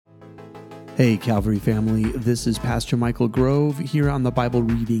Hey, Calvary family, this is Pastor Michael Grove here on the Bible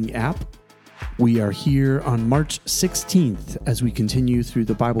Reading app. We are here on March 16th as we continue through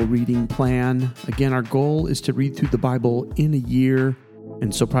the Bible reading plan. Again, our goal is to read through the Bible in a year,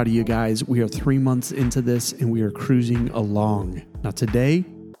 and so proud of you guys. We are 3 months into this, and we are cruising along. Now today,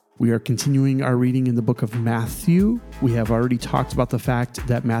 we are continuing our reading in the book of Matthew. We have already talked about the fact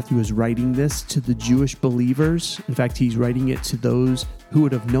that Matthew is writing this to the Jewish believers. In fact, he's writing it to those who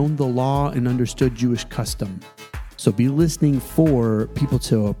would have known the law and understood Jewish custom. So be listening for people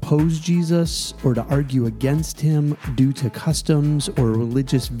to oppose Jesus or to argue against him due to customs or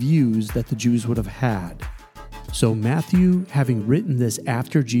religious views that the Jews would have had. So Matthew, having written this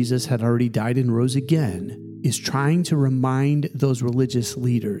after Jesus had already died and rose again, is trying to remind those religious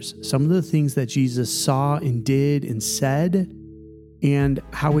leaders some of the things that Jesus saw and did and said, and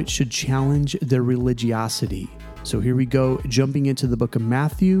how it should challenge their religiosity. So here we go, jumping into the book of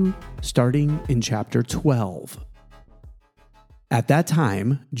Matthew, starting in chapter 12. At that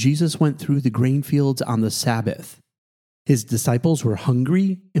time, Jesus went through the grain fields on the Sabbath. His disciples were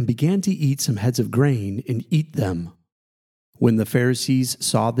hungry and began to eat some heads of grain and eat them. When the Pharisees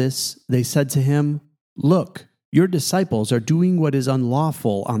saw this, they said to him, "Look, your disciples are doing what is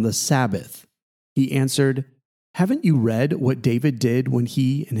unlawful on the Sabbath." He answered, "Haven't you read what David did when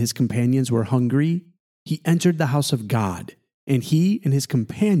he and his companions were hungry? He entered the house of God, and he and his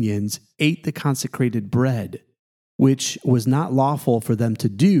companions ate the consecrated bread, which was not lawful for them to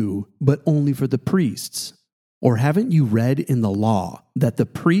do, but only for the priests. Or haven't you read in the law that the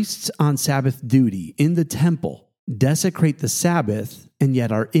priests on Sabbath duty in the temple desecrate the Sabbath and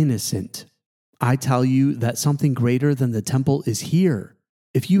yet are innocent? I tell you that something greater than the temple is here.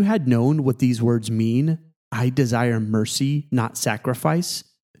 If you had known what these words mean, 'I desire mercy, not sacrifice,'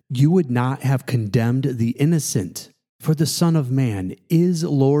 you would not have condemned the innocent, for the Son of Man is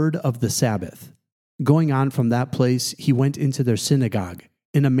Lord of the Sabbath." Going on from that place, he went into their synagogue,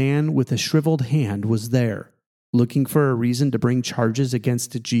 and a man with a shriveled hand was there. Looking for a reason to bring charges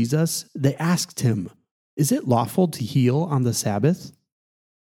against Jesus, they asked him, "Is it lawful to heal on the Sabbath?"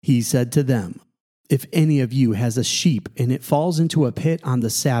 He said to them, "If any of you has a sheep and it falls into a pit on the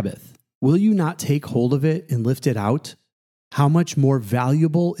Sabbath, will you not take hold of it and lift it out? How much more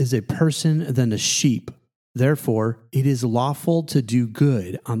valuable is a person than a sheep? Therefore, it is lawful to do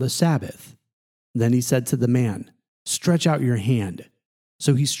good on the Sabbath." Then he said to the man, "Stretch out your hand."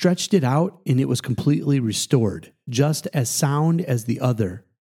 So he stretched it out, and it was completely restored, just as sound as the other.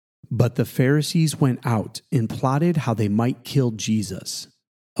 But the Pharisees went out and plotted how they might kill Jesus.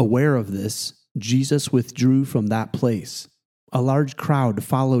 Aware of this, Jesus withdrew from that place. A large crowd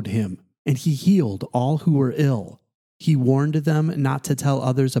followed him, and he healed all who were ill. He warned them not to tell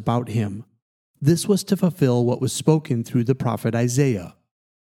others about him. This was to fulfill what was spoken through the prophet Isaiah.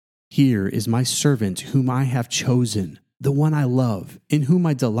 "Here is my servant whom I have chosen, the one I love, in whom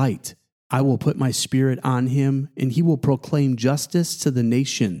I delight. I will put my spirit on him, and he will proclaim justice to the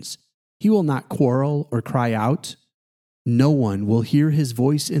nations. He will not quarrel or cry out. No one will hear his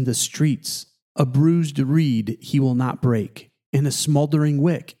voice in the streets. A bruised reed he will not break, and a smoldering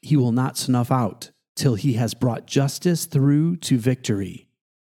wick he will not snuff out, till he has brought justice through to victory.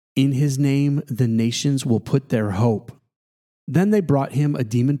 In his name the nations will put their hope." Then they brought him a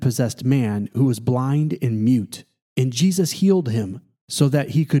demon-possessed man who was blind and mute, and Jesus healed him so that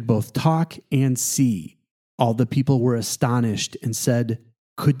he could both talk and see. All the people were astonished and said,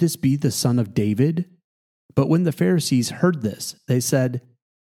 "Could this be the son of David?" But when the Pharisees heard this, they said,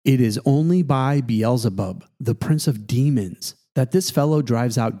 "It is only by Beelzebub, the prince of demons, that this fellow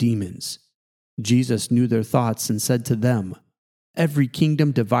drives out demons." Jesus knew their thoughts and said to them, "Every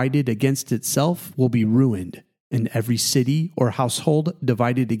kingdom divided against itself will be ruined, and every city or household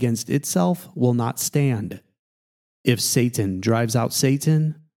divided against itself will not stand. If Satan drives out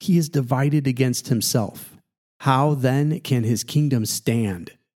Satan, he is divided against himself. How then can his kingdom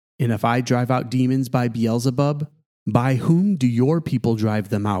stand? And if I drive out demons by Beelzebub, by whom do your people drive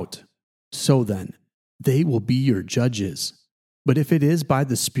them out? So then, they will be your judges. But if it is by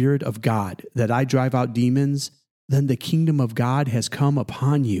the Spirit of God that I drive out demons, then the kingdom of God has come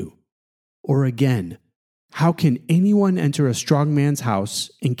upon you. Or again, how can anyone enter a strong man's house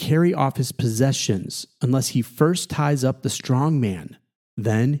and carry off his possessions unless he first ties up the strong man?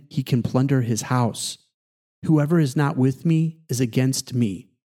 Then he can plunder his house. Whoever is not with me is against me,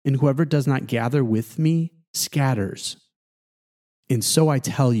 and whoever does not gather with me scatters. And so I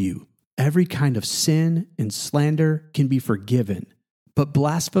tell you, every kind of sin and slander can be forgiven, but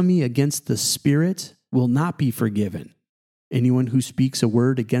blasphemy against the Spirit will not be forgiven. Anyone who speaks a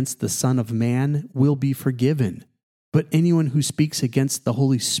word against the Son of Man will be forgiven, but anyone who speaks against the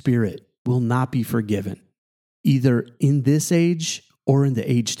Holy Spirit will not be forgiven, either in this age or in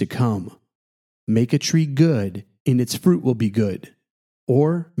the age to come. Make a tree good, and its fruit will be good.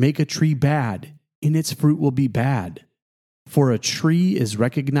 Or make a tree bad, and its fruit will be bad. For a tree is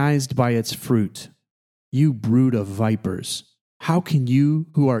recognized by its fruit. You brood of vipers, how can you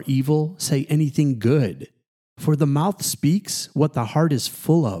who are evil say anything good? For the mouth speaks what the heart is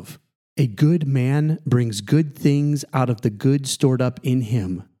full of. A good man brings good things out of the good stored up in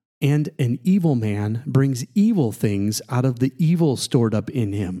him, and an evil man brings evil things out of the evil stored up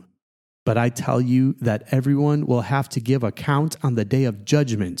in him. But I tell you that everyone will have to give account on the day of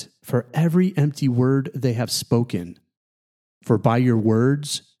judgment for every empty word they have spoken. For by your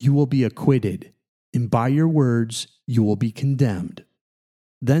words you will be acquitted, and by your words you will be condemned.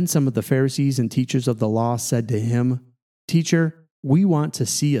 Then some of the Pharisees and teachers of the law said to him, Teacher, we want to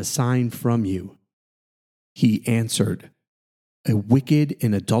see a sign from you. He answered, A wicked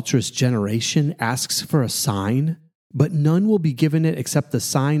and adulterous generation asks for a sign, but none will be given it except the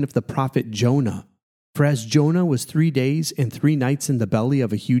sign of the prophet Jonah. For as Jonah was 3 days and 3 nights in the belly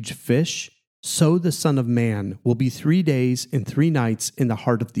of a huge fish, so the Son of Man will be 3 days and 3 nights in the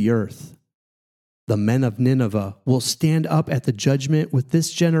heart of the earth. The men of Nineveh will stand up at the judgment with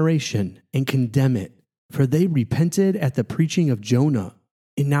this generation and condemn it, for they repented at the preaching of Jonah,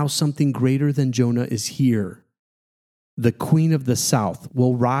 and now something greater than Jonah is here. The queen of the south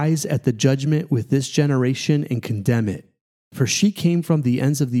will rise at the judgment with this generation and condemn it, for she came from the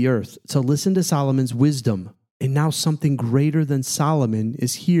ends of the earth to listen to Solomon's wisdom, and now something greater than Solomon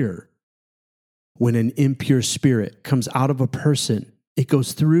is here. When an impure spirit comes out of a person, it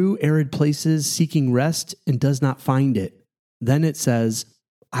goes through arid places seeking rest and does not find it. Then it says,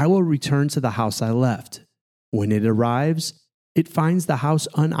 I will return to the house I left. When it arrives, it finds the house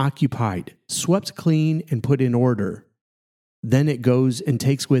unoccupied, swept clean, and put in order. Then it goes and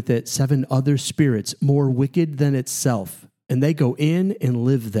takes with it 7 other spirits more wicked than itself, and they go in and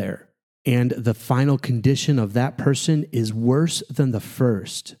live there. And the final condition of that person is worse than the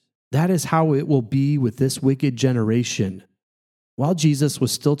first. That is how it will be with this wicked generation. While Jesus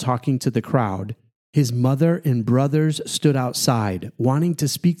was still talking to the crowd, his mother and brothers stood outside, wanting to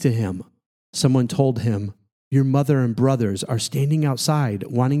speak to him. Someone told him, Your mother and brothers are standing outside,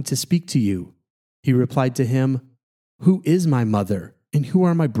 wanting to speak to you. He replied to him, Who is my mother, and who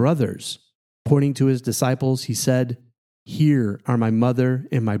are my brothers? Pointing to his disciples, he said, Here are my mother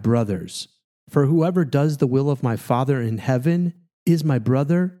and my brothers. For whoever does the will of my Father in heaven is my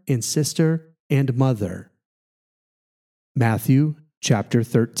brother and sister and mother. Matthew chapter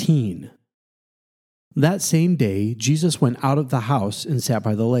 13. That same day, Jesus went out of the house and sat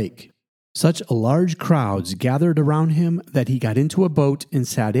by the lake. Such large crowds gathered around him that he got into a boat and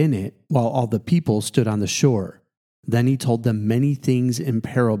sat in it, while all the people stood on the shore. Then he told them many things in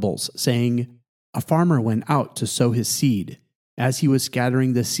parables, saying, A farmer went out to sow his seed. As he was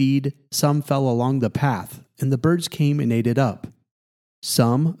scattering the seed, some fell along the path, and the birds came and ate it up.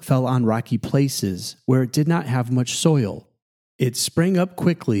 Some fell on rocky places where it did not have much soil. It sprang up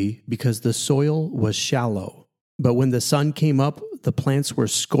quickly because the soil was shallow. But when the sun came up, the plants were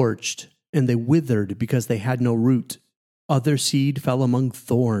scorched, and they withered because they had no root. Other seed fell among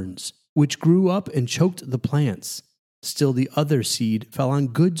thorns, which grew up and choked the plants. Still the other seed fell on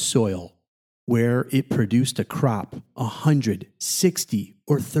good soil, where it produced a crop 100, 60,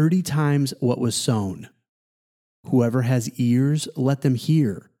 or 30 times what was sown. Whoever has ears, let them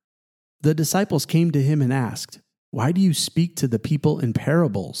hear. The disciples came to him and asked, Why do you speak to the people in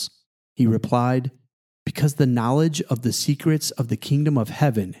parables? He replied, Because the knowledge of the secrets of the kingdom of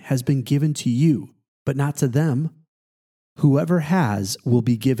heaven has been given to you, but not to them. Whoever has will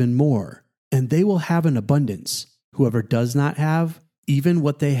be given more, and they will have an abundance. Whoever does not have, even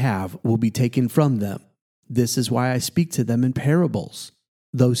what they have will be taken from them. This is why I speak to them in parables.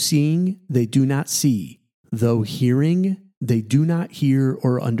 Though seeing, they do not see. Though hearing, they do not hear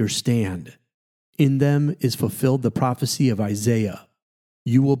or understand. In them is fulfilled the prophecy of Isaiah.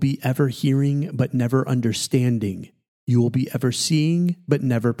 You will be ever hearing, but never understanding. You will be ever seeing, but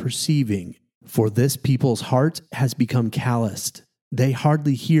never perceiving. For this people's heart has become calloused. They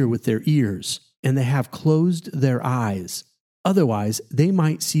hardly hear with their ears, and they have closed their eyes. Otherwise, they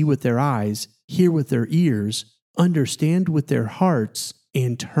might see with their eyes, hear with their ears, understand with their hearts,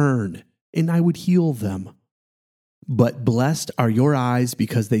 and turn, and I would heal them. But blessed are your eyes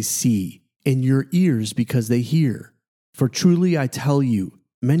because they see, and your ears because they hear. For truly I tell you,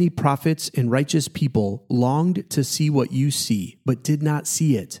 many prophets and righteous people longed to see what you see, but did not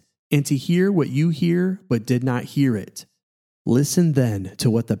see it, and to hear what you hear, but did not hear it. Listen then to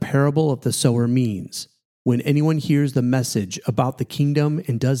what the parable of the sower means. When anyone hears the message about the kingdom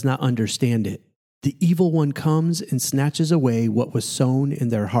and does not understand it, the evil one comes and snatches away what was sown in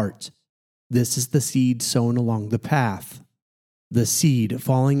their heart. This is the seed sown along the path. The seed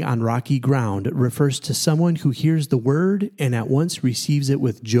falling on rocky ground refers to someone who hears the word and at once receives it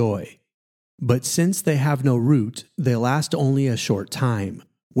with joy. But since they have no root, they last only a short time.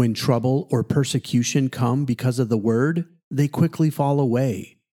 When trouble or persecution come because of the word, they quickly fall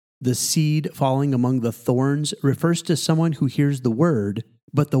away. The seed falling among the thorns refers to someone who hears the word,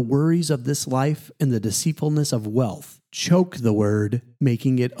 but the worries of this life and the deceitfulness of wealth choke the word,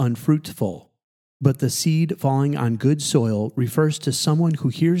 making it unfruitful. But the seed falling on good soil refers to someone who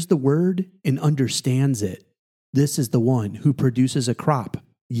hears the word and understands it. This is the one who produces a crop,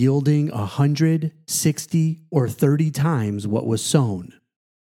 yielding 100, 60, or 30 times what was sown.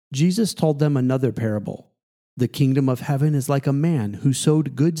 Jesus told them another parable. The kingdom of heaven is like a man who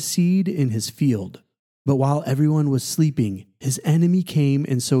sowed good seed in his field. But while everyone was sleeping, his enemy came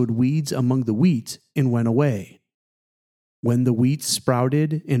and sowed weeds among the wheat and went away. When the wheat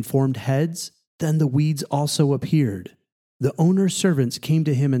sprouted and formed heads, then the weeds also appeared. The owner's servants came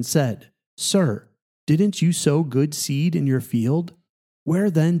to him and said, "Sir, didn't you sow good seed in your field?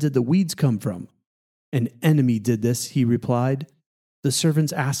 Where then did the weeds come from?" "An enemy did this," he replied. The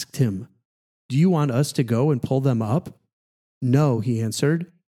servants asked him, "Do you want us to go and pull them up?" "No," he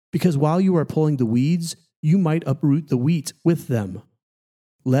answered, "because while you are pulling the weeds, you might uproot the wheat with them.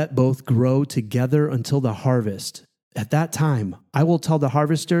 Let both grow together until the harvest. At that time, I will tell the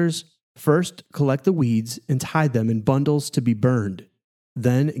harvesters, 'First, collect the weeds and tie them in bundles to be burned.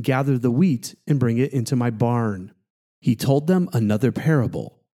 Then gather the wheat and bring it into my barn.'" He told them another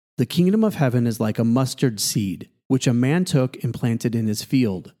parable. The kingdom of heaven is like a mustard seed, which a man took and planted in his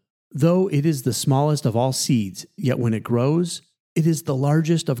field. Though it is the smallest of all seeds, yet when it grows, it is the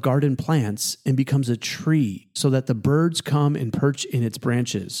largest of garden plants and becomes a tree, so that the birds come and perch in its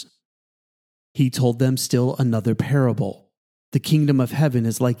branches. He told them still another parable. The kingdom of heaven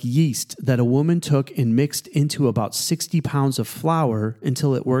is like yeast that a woman took and mixed into about 60 pounds of flour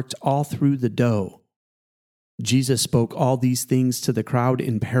until it worked all through the dough. Jesus spoke all these things to the crowd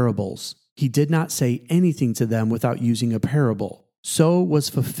in parables. He did not say anything to them without using a parable. So was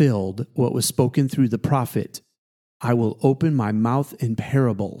fulfilled what was spoken through the prophet. "I will open my mouth in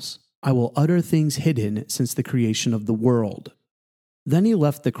parables. I will utter things hidden since the creation of the world." Then he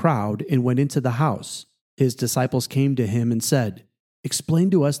left the crowd and went into the house. His disciples came to him and said,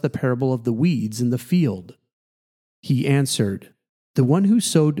 "Explain to us the parable of the weeds in the field." He answered, "The one who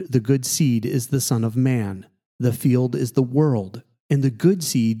sowed the good seed is the Son of Man. The field is the world, and the good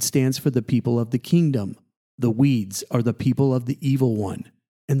seed stands for the people of the kingdom. The weeds are the people of the evil one,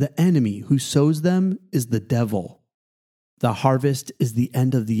 and the enemy who sows them is the devil. The harvest is the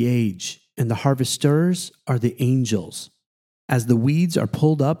end of the age, and the harvesters are the angels. As the weeds are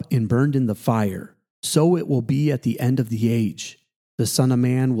pulled up and burned in the fire, so it will be at the end of the age. The Son of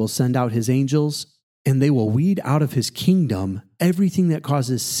Man will send out his angels, and they will weed out of his kingdom everything that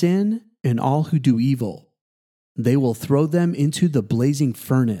causes sin and all who do evil. They will throw them into the blazing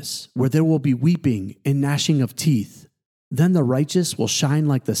furnace, where there will be weeping and gnashing of teeth. Then the righteous will shine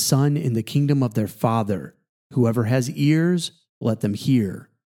like the sun in the kingdom of their Father. Whoever has ears, let them hear.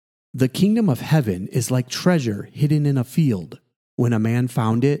 The kingdom of heaven is like treasure hidden in a field. When a man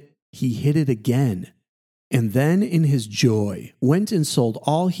found it, he hid it again, and then in his joy went and sold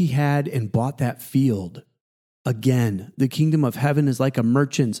all he had and bought that field. Again, the kingdom of heaven is like a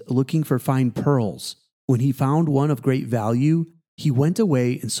merchant looking for fine pearls. When he found one of great value, he went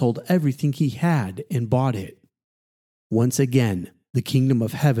away and sold everything he had and bought it. Once again, the kingdom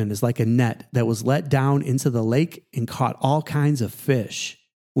of heaven is like a net that was let down into the lake and caught all kinds of fish.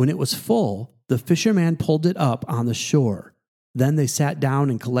 When it was full, the fisherman pulled it up on the shore. Then they sat down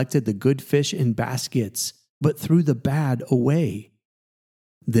and collected the good fish in baskets, but threw the bad away.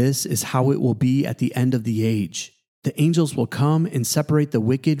 This is how it will be at the end of the age. The angels will come and separate the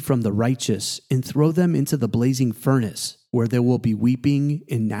wicked from the righteous and throw them into the blazing furnace, where there will be weeping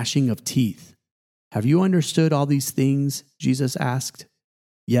and gnashing of teeth. "Have you understood all these things?" Jesus asked.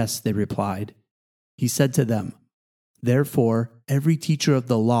 "Yes," they replied. He said to them, "Therefore, every teacher of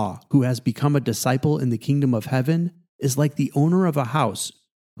the law who has become a disciple in the kingdom of heaven is like the owner of a house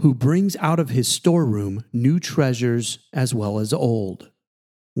who brings out of his storeroom new treasures as well as old."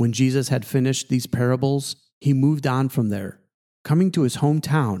 When Jesus had finished these parables, he moved on from there. Coming to his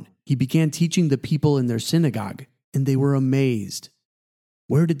hometown, he began teaching the people in their synagogue, and they were amazed.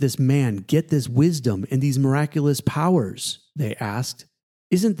 "Where did this man get this wisdom and these miraculous powers?" they asked.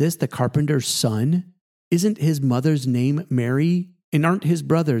 "Isn't this the carpenter's son? Isn't his mother's name Mary? And aren't his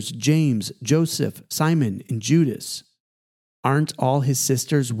brothers James, Joseph, Simon, and Judas? Aren't all his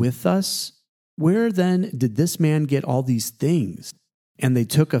sisters with us? Where then did this man get all these things?" And they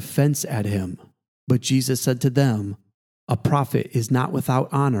took offense at him. But Jesus said to them, "A prophet is not without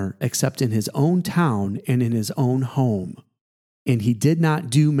honor except in his own town and in his own home." And he did not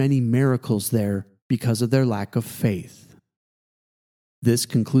do many miracles there because of their lack of faith. This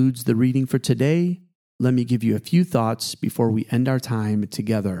concludes the reading for today. Let me give you a few thoughts before we end our time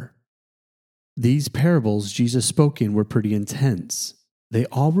together. These parables Jesus spoke in were pretty intense. They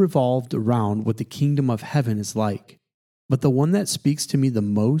all revolved around what the kingdom of heaven is like. But the one that speaks to me the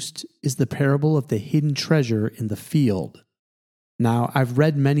most is the parable of the hidden treasure in the field. Now, I've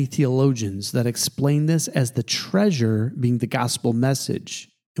read many theologians that explain this as the treasure being the gospel message.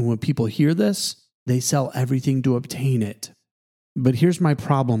 And when people hear this, they sell everything to obtain it. But here's my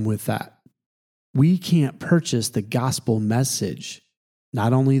problem with that. We can't purchase the gospel message.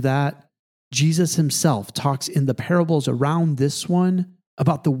 Not only that, Jesus himself talks in the parables around this one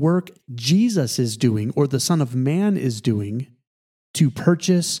about the work Jesus is doing, or the Son of Man is doing, to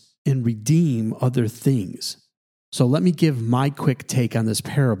purchase and redeem other things. So let me give my quick take on this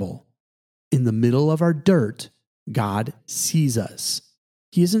parable. In the middle of our dirt, God sees us.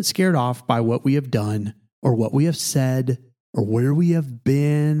 He isn't scared off by what we have done, or what we have said, or where we have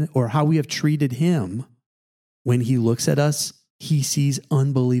been, or how we have treated him. When he looks at us, he sees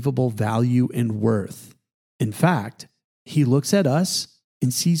unbelievable value and worth. In fact, he looks at us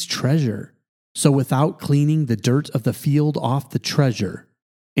and sees treasure. So without cleaning the dirt of the field off the treasure,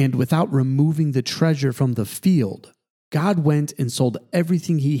 and without removing the treasure from the field, God went and sold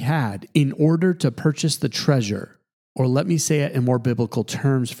everything he had in order to purchase the treasure. Or let me say it in more biblical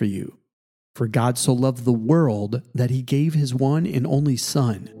terms for you. For God so loved the world that he gave his one and only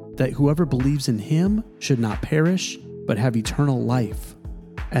Son, that whoever believes in him should not perish, but have eternal life.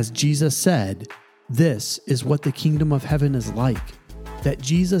 As Jesus said, this is what the kingdom of heaven is like, that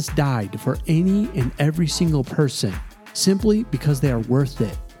Jesus died for any and every single person, simply because they are worth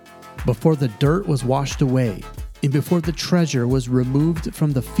it. Before the dirt was washed away, and before the treasure was removed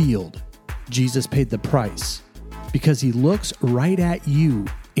from the field, Jesus paid the price, because he looks right at you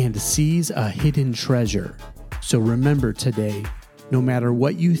and sees a hidden treasure. So remember today, no matter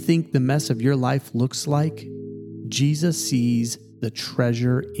what you think the mess of your life looks like, Jesus sees the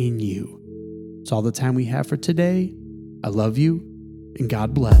treasure in you. It's all the time we have for today. I love you, and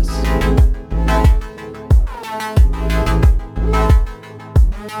God bless.